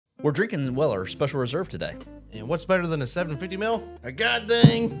We're drinking Weller Special Reserve today. And what's better than a 750 mil? A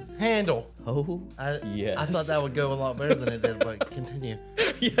goddamn handle. Oh, yes. I thought that would go a lot better than it did, but continue.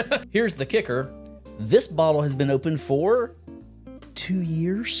 Yeah. Here's the kicker. This bottle has been open for 2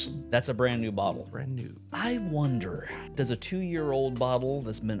 years. That's a brand new bottle. Brand new. I wonder, does a 2-year-old bottle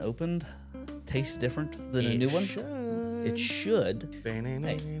that's been opened taste different than a new one? It should.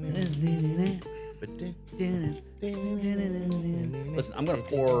 Hey. Listen, I'm gonna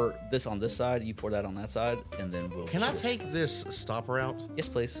pour this on this side, you pour that on that side, and then we'll Can I take this stopper out? Yes,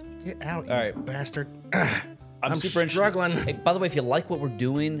 please. Get out, All you right. bastard. I'm super struggling. Hey, by the way, if you like what we're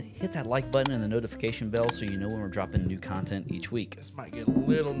doing, hit that like button and the notification bell so you know when we're dropping new content each week. This might get a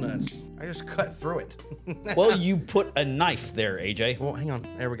little nuts. I just cut through it. Well, you put a knife there, AJ. Well, hang on.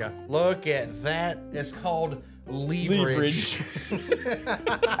 There we go. Look at that. It's called leverage.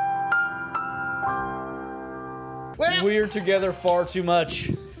 Well, We're together far too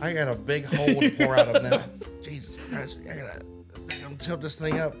much. I got a big hole to pour out of now. Jesus Christ. I gotta tilt this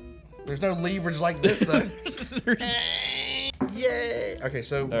thing up. There's no leverage like this, though. Yay. Okay,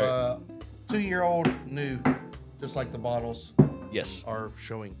 so right. 2-year-old new, just like the bottles Yes. are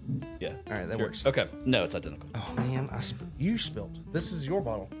showing. Yeah. All right, that Here. works. Okay. No, it's identical. Oh, man. You spilt. This is your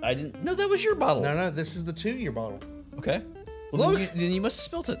bottle. I didn't. No, that was your bottle. No, this is the 2-year bottle. Okay. Well, Look. then you must have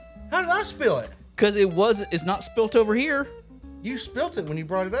spilt it. How did I spill it? Because it's not spilt over here. You spilt it when you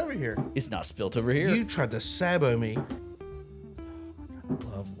brought it over here. It's not spilt over here. You tried to sabo me. I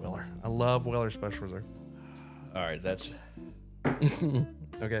love Weller. I love Weller Special Reserve. All right, that's.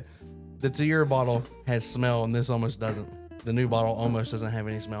 Okay. The 2-year bottle has smell, and this almost doesn't. The new bottle almost doesn't have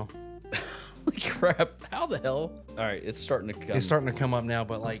any smell. Holy crap! How the hell? All right, it's starting to come. It's starting to come up now,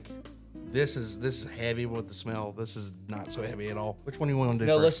 but like, this is heavy with the smell. This is not so heavy at all. Which one do you want to do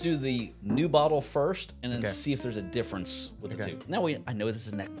No, first? let's do the new bottle first, and then Okay. see if there's a difference with the Okay. two. Now I know this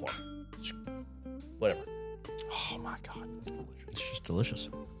is a neck pour. Whatever. Oh my God, that's delicious. It's just delicious.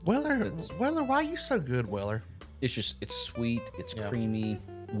 Weller, why are you so good, Weller? It's sweet. It's Yeah. creamy,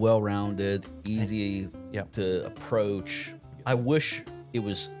 well-rounded, easy Yep. to approach. I wish it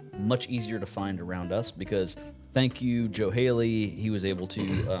was much easier to find around us because thank you, Joe Haley. He was able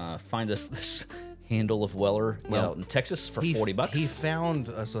to find us this handle of Weller out in Texas for $40. He found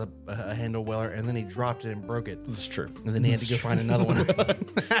us a handle Weller, and then he dropped it and broke it. This is true. And then he had to go find another one.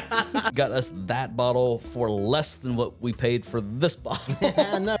 Got us that bottle for less than what we paid for this bottle.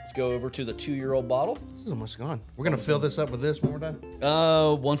 No. Let's go over to the 2-year-old bottle. This is almost gone. We're gonna fill this up with this when we're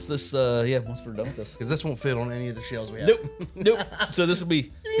done, Once once we're done with this. because this won't fit on any of the shelves we have. Nope. So this will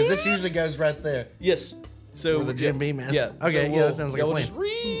be Because this usually goes right there. yes. So Where the Jim Beam is. Yeah. Okay, so yeah, that sounds like a we'll plan. just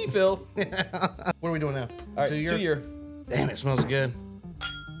refill. What are we doing now? All right, 2-year. Damn, it smells good.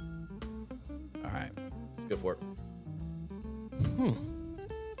 All right, let's go for it.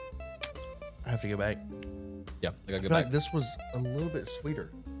 I have to go back. Yeah, I gotta I go feel back. like this was a little bit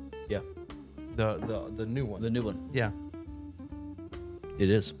sweeter. Yeah, The new one. the new one. Yeah. It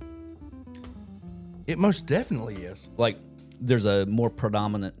is. It most definitely is. Like there's a more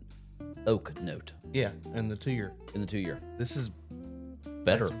predominant oak note Yeah, and the 2-year. in the 2-year. This is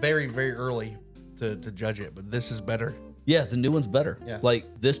Better. It's very, very early to judge it, but this is better. Yeah, the new one's better. Yeah. Like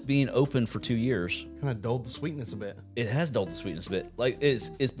this being open for 2 years, Kind of dulled the sweetness a bit. it has dulled the sweetness a bit. Like it's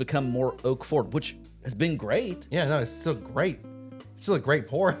become more oak forward, which has been great. Yeah, no, it's still great. It's still a great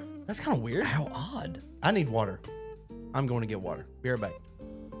pour. That's kind of weird. How odd. I need water. I'm going to get water. Be right back.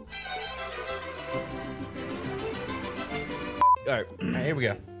 All right. All right, here we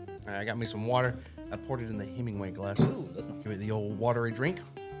go. All right, I got me some water. I poured it in the Hemingway glass. Ooh, that's not. Give it the old watery drink.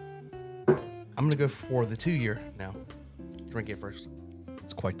 I'm gonna go for the 2-year now. Drink it first.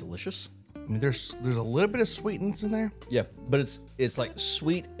 It's quite delicious. I mean, there's a little bit of sweetness in there. Yeah, but it's like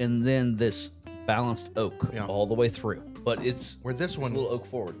sweet and then this balanced oak Yeah. all the way through. But it's Where this it's one, a little oak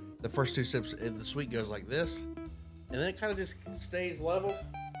forward. the first 2 sips, the sweet goes like this, and then it kind of just stays level,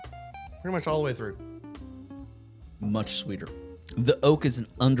 pretty much all the way through. Much sweeter. The oak is an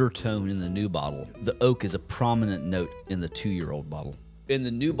undertone in the new bottle. The oak is a prominent note in the 2-year-old bottle. In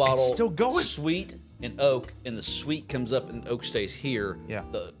the new bottle, still going. sweet and oak, and the sweet comes up and oak stays here. Yeah.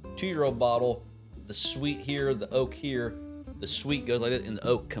 The 2-year-old bottle, the sweet here, the oak here, the sweet goes like that, and the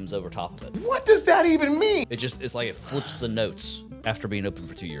oak comes over top of it. What does that even mean? It's like it flips the notes after being open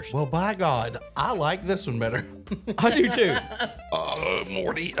for 2 years. Well, by God, I like this one better. I do too.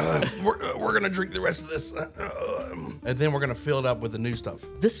 Morty, we're gonna drink the rest of this, and then we're gonna fill it up with the new stuff.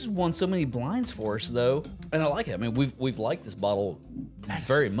 This has won so many blinds for us, though, and I like it. I mean, we've liked this bottle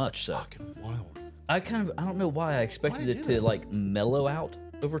very much. So Fucking wild. I don't know why I expected Why it do to that? like mellow out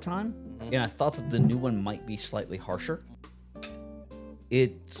over time, and I thought that the new one might be slightly harsher.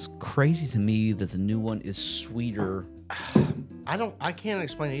 it's crazy to me that the new one is sweeter. I can't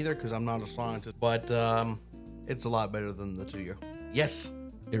explain it either because I'm not a scientist, but it's a lot better than the 2 year. Yes.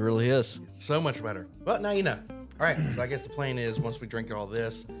 It really is. It's so much better. But now you know. All right. So I guess the plan is once we drink all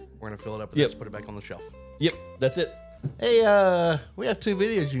this, we're going to fill it up with this, put it back on the shelf. Yep. That's it. Hey, we have 2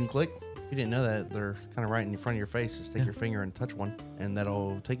 videos you can click. If you didn't know that, they're kind of right in front of your face. Just take your finger and touch one, and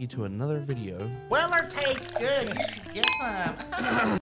that'll take you to another video. Weller tastes good. You should get some.